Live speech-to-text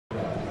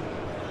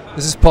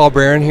This is Paul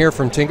Barron here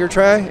from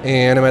TinkerTry,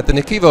 and I'm at the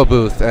NAKIVO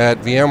booth at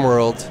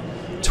VMworld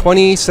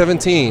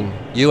 2017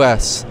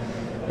 US.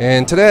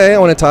 And today I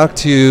want to talk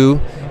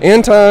to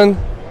Anton.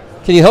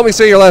 Can you help me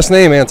say your last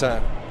name,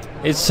 Anton?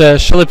 It's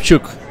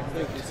Shelepchuk.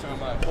 Thank you so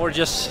much. Or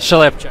just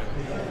Shelepchuk.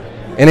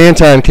 And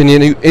Anton, can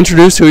you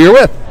introduce who you're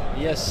with?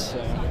 Yes.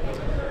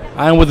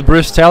 I'm with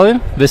Bruce Talley,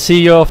 the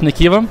CEO of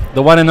NAKIVO,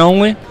 the one and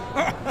only.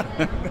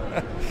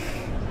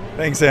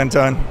 Thanks,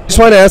 Anton. Just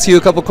wanted to ask you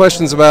a couple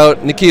questions about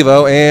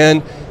NAKIVO,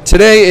 and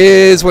today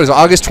is, what is it,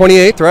 August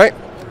 28th, right?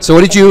 So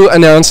what did you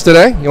announce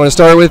today? You want to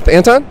start with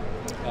Anton?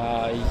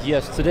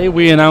 Yes, today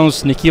we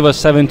announced NAKIVO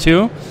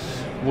 7.2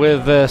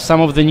 with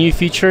some of the new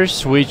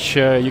features, which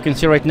you can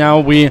see right now.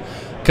 We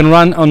can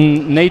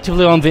run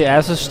natively on the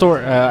Asset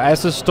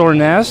Store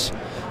NAS.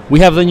 We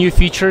have the new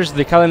features,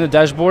 the calendar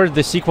dashboard,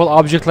 the SQL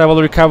object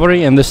level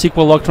recovery, and the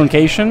SQL log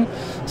truncation.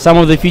 Some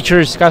of the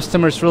features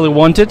customers really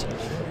wanted,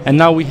 and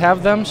now we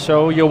have them,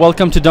 so you're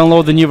welcome to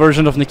download the new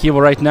version of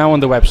NAKIVO right now on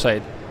the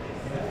website.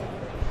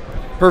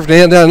 Perfect,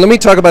 and let me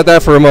talk about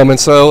that for a moment.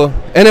 So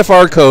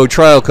NFR code,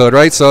 trial code,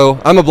 right? So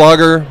I'm a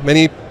blogger,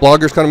 many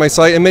bloggers come to my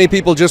site, and many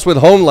people just with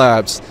home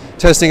labs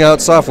testing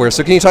out software.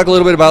 So can you talk a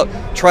little bit about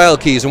trial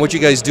keys and what you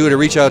guys do to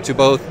reach out to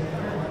both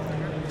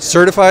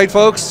certified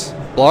folks,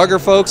 blogger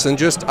folks, and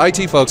just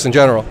IT folks in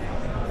general?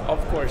 Of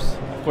course,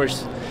 of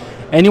course.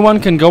 Anyone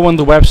can go on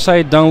the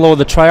website, download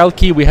the trial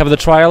key. We have the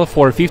trial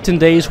for 15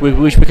 days,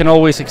 which we can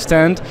always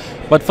extend.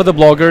 But for the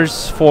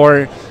bloggers,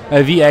 for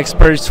V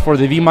experts, for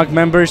the VMark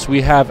members,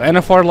 we have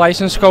NFR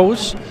license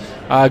codes,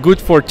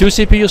 good for 2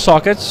 CPU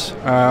sockets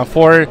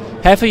for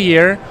half a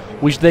year,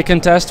 which they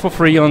can test for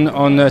free on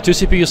 2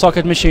 CPU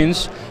socket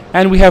machines.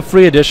 And we have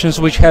free editions,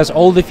 which has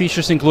all the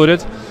features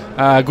included,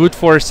 good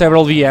for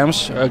several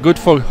VMs, good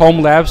for home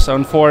labs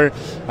and for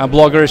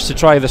bloggers to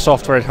try the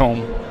software at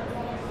home.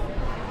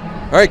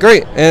 All right,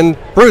 great. And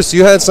Bruce,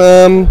 you had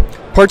some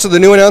parts of the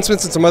new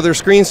announcements and some other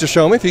screens to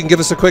show me. If you can give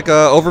us a quick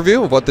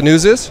overview of what the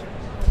news is.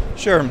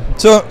 Sure.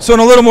 So in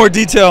a little more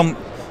detail,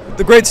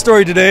 the great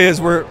story today is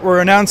we're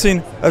announcing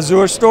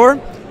Azure Store.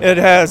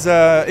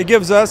 It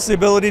gives us the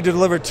ability to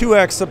deliver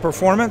 2x the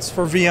performance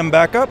for VM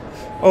backup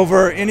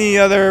over any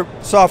other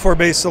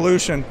software-based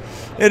solution.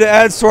 It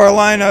adds to our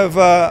line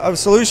of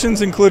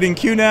solutions, including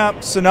QNAP,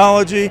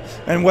 Synology,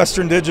 and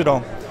Western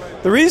Digital.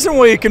 The reason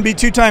why it can be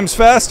 2 times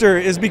faster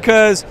is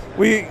because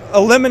we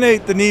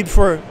eliminate the need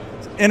for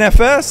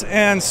NFS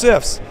and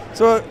CIFS.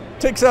 So it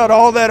takes out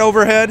all that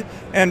overhead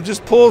and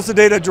just pulls the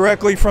data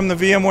directly from the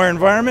VMware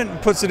environment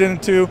and puts it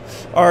into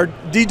our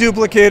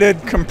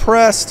deduplicated,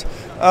 compressed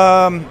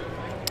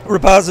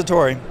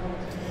repository.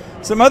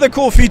 Some other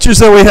cool features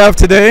that we have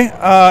today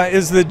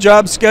is the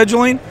job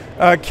scheduling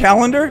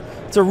calendar.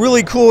 It's a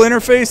really cool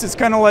interface. It's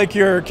kind of like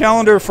your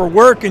calendar for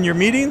work and your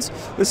meetings.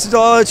 This is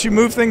all that you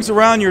move things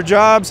around your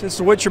jobs as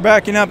to what you're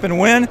backing up and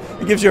when.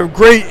 It gives you a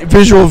great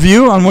visual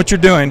view on what you're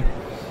doing.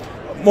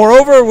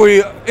 Moreover,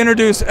 we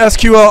introduce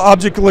SQL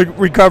object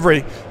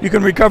recovery. You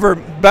can recover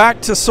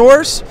back to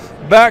source,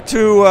 back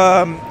to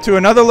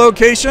another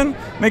location.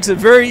 Makes it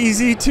very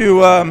easy to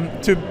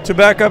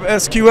back up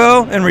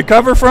SQL and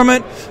recover from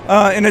it.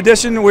 In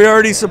addition, we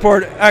already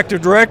support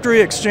Active Directory,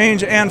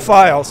 Exchange, and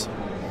files.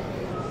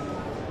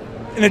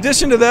 In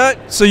addition to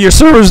that, so your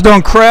servers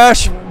don't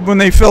crash when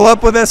they fill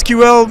up with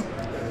SQL,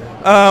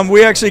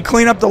 we actually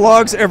clean up the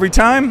logs every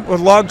time with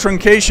log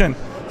truncation.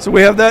 So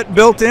we have that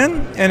built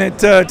in, and it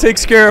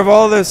takes care of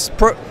all this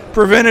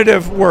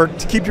preventative work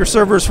to keep your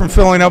servers from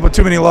filling up with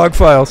too many log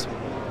files.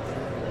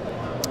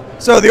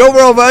 So the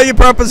overall value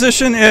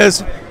proposition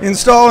is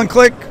install and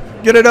click,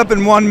 get it up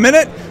in 1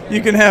 minute.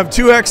 You can have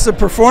 2x the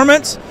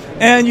performance,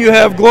 and you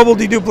have global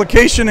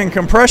deduplication and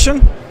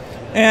compression.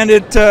 And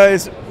it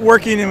is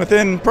working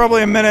within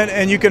probably a minute,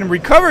 and you can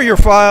recover your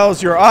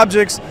files, your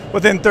objects,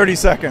 within 30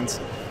 seconds.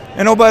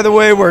 And oh, by the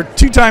way, we're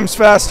 2 times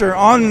faster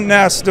on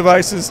NAS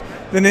devices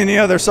than any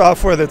other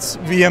software that's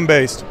VM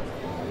based.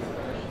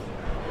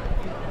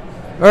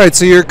 All right,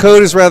 so your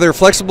code is rather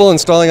flexible,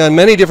 installing on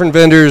many different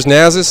vendors'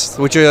 NASs,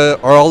 which are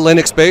all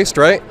Linux based,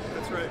 right?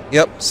 That's right.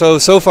 Yep,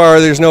 so far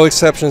there's no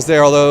exceptions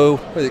there, although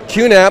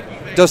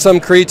QNAP does some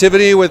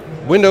creativity with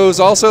Windows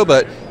also,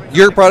 but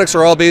your products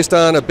are all based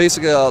on a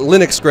basic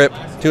Linux script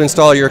to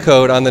install your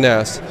code on the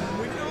NAS. We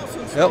can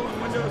also install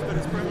on Windows, but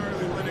it's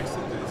primarily Linux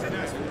and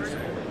NAS version.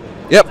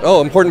 Yep,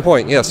 oh, important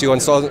point. Yes, you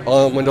install it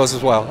on Windows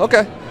as well.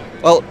 Okay,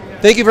 well,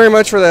 thank you very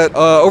much for that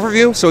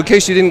overview. So in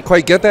case you didn't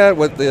quite get that,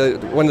 one of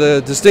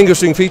the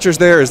distinguishing features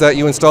there is that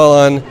you install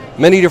on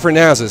many different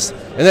NASs,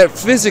 and that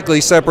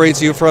physically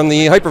separates you from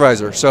the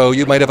hypervisor. So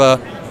you might have a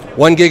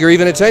 1 gig or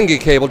even a 10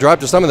 gig cable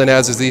dropped to some of the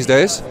NASs these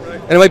days,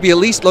 and it might be at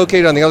least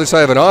located on the other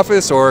side of an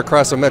office or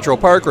across a metro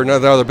park or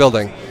another other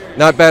building.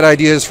 Not bad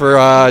ideas for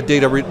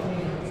data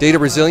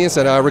resilience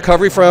and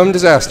recovery from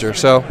disaster.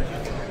 So,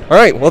 all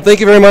right, well, thank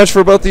you very much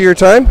for both of your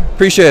time.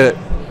 Appreciate it.